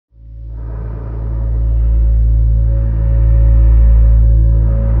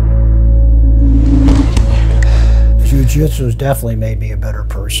Jiu-Jitsu has definitely made me a better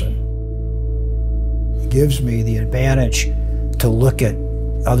person. It gives me the advantage to look at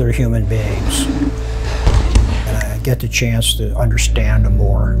other human beings, and I get the chance to understand them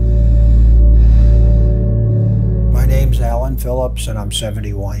more. My name's Alan Phillips, and I'm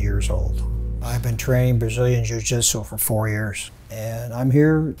 71 years old. I've been training Brazilian Jiu-Jitsu for 4 years, and I'm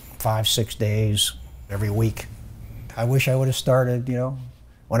here 5-6 days every week. I wish I would have started,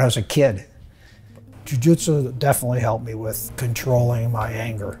 when I was a kid. Jiu-Jitsu definitely helped me with controlling my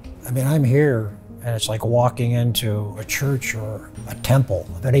anger. I mean, I'm here, and it's like walking into a church or a temple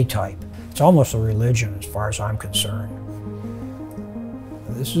of any type. It's almost a religion as far as I'm concerned.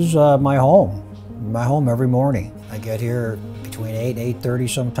 This is my home every morning. I get here between 8 and 8:30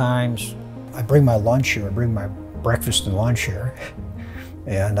 sometimes. I bring my lunch here, I bring my breakfast and lunch here.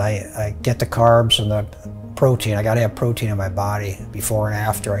 And I get the carbs and the protein. I gotta have protein in my body before and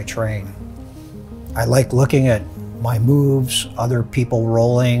after I train. I like looking at my moves, other people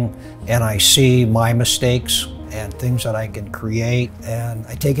rolling, and I see my mistakes and things that I can create, and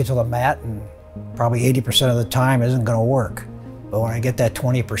I take it to the mat, and probably 80% of the time isn't gonna work. But when I get that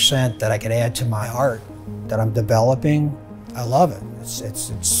 20% that I can add to my art that I'm developing, I love it.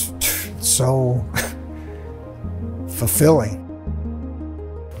 It's so fulfilling.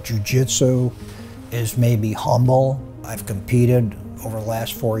 Jiu-Jitsu has made me humble. I've competed over the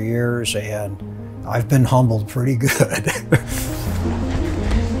last 4 years, and I've been humbled pretty good.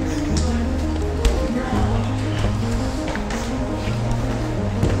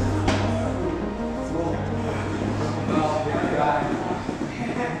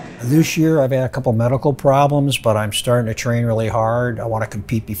 This year I've had a couple medical problems, but I'm starting to train really hard. I want to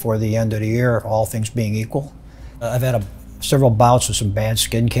compete before the end of the year, all things being equal. I've had several bouts with some bad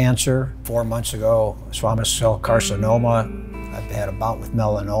skin cancer. 4 months ago, squamous cell carcinoma. I've had a bout with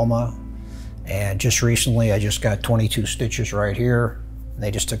melanoma. And just recently, I just got 22 stitches right here.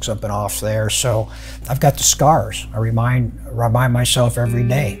 They just took something off there. So I've got the scars. I remind myself every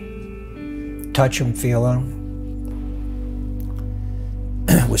day. Touch them, feel them.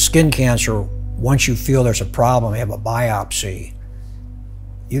 With skin cancer, once you feel there's a problem, you have a biopsy,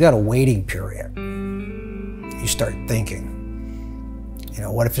 you got a waiting period. You start thinking,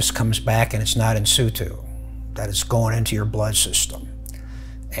 what if this comes back and it's not in situ, that it's going into your blood system?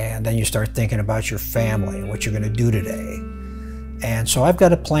 And then you start thinking about your family and what you're going to do today. And so I've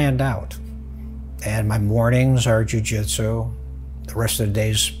got it planned out. And my mornings are jiu-jitsu. The rest of the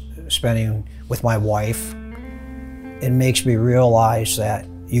day's spending with my wife. It makes me realize that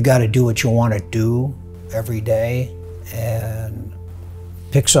you got to do what you want to do every day and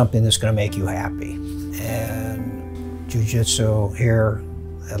pick something that's going to make you happy. And jiu-jitsu here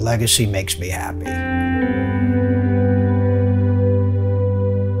at Legacy makes me happy.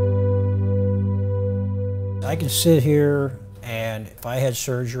 I can sit here, and if I had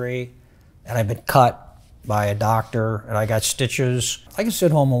surgery and I've been cut by a doctor and I got stitches, I can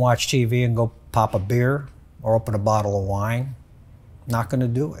sit home and watch TV and go pop a beer or open a bottle of wine. Not going to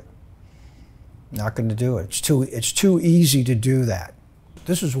do it. Not going to do it. It's too easy to do that.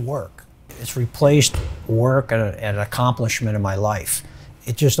 This is work. It's replaced work and an accomplishment in my life.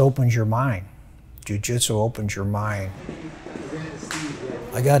 It just opens your mind. Jiu-jitsu opens your mind.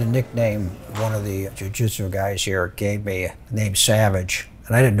 I got a nickname, one of the jiu-jitsu guys here gave me the name Savage,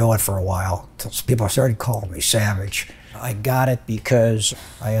 and I didn't know it for a while until people started calling me Savage. I got it because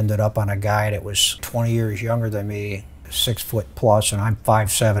I ended up on a guy that was 20 years younger than me, 6 foot plus, and I'm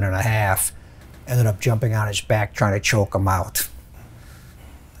 5'7½". Ended up jumping on his back trying to choke him out.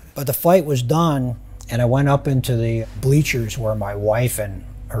 But the fight was done, and I went up into the bleachers where my wife and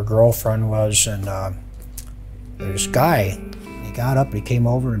her girlfriend was, and there's this guy. He got up and he came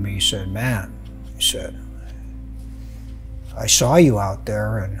over to me. He said, "Man," he said, "I saw you out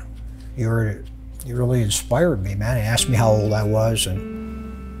there, and you really inspired me, man." He asked me how old I was,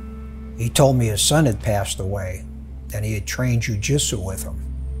 and he told me his son had passed away, and he had trained jiu-jitsu with him.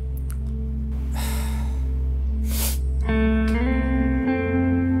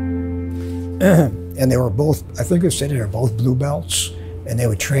 And they were both, I think they said they were both blue belts, and they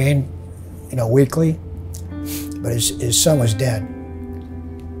would train, weekly. But his son was dead.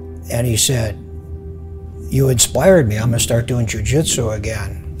 And he said, "You inspired me. I'm going to start doing jiu-jitsu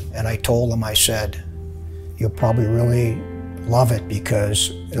again." And I told him, I said, "You'll probably really love it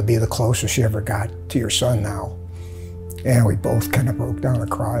because it'll be the closest you ever got to your son now." And we both kind of broke down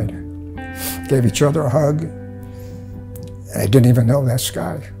and cried. Gave each other a hug. And I didn't even know this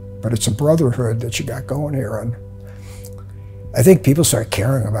guy. But it's a brotherhood that you got going here. And I think people start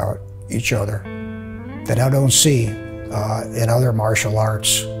caring about each other that I don't see in other martial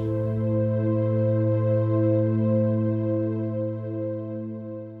arts.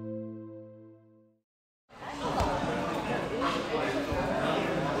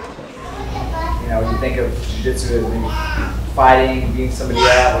 know, when you think of jiu-jitsu as maybe fighting, beating somebody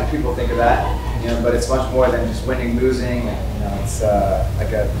up, like people think of that, you know, but it's much more than just winning, losing. And, you know, it's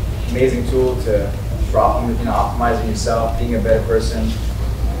like an amazing tool for optimizing yourself, being a better person,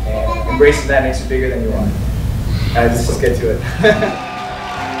 and embracing that makes you bigger than you are. Let's just get to it.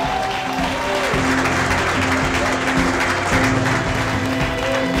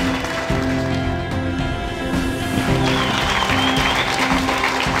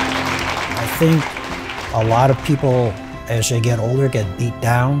 I think a lot of people, as they get older, get beat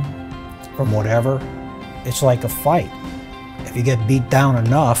down from whatever. It's like a fight. If you get beat down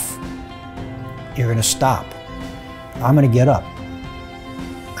enough, you're gonna stop. I'm gonna get up.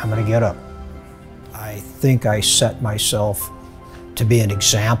 I'm gonna get up. I think I set myself to be an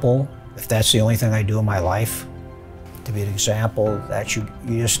example, if that's the only thing I do in my life, to be an example that you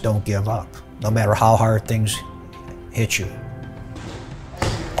just don't give up, no matter how hard things hit you.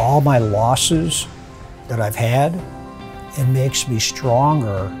 All my losses that I've had, it makes me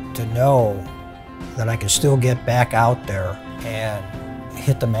stronger to know that I can still get back out there and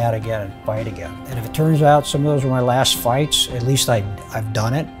hit the mat again and fight again. And if it turns out some of those were my last fights, at least I've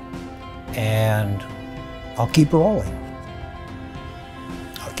done it, and I'll keep rolling.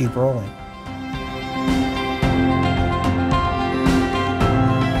 I'll keep rolling.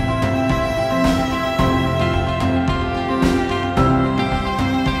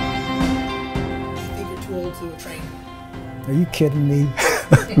 Are you kidding me?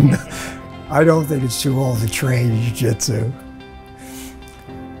 I don't think it's too old to train jiu-jitsu.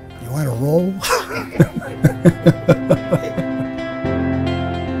 You want to roll?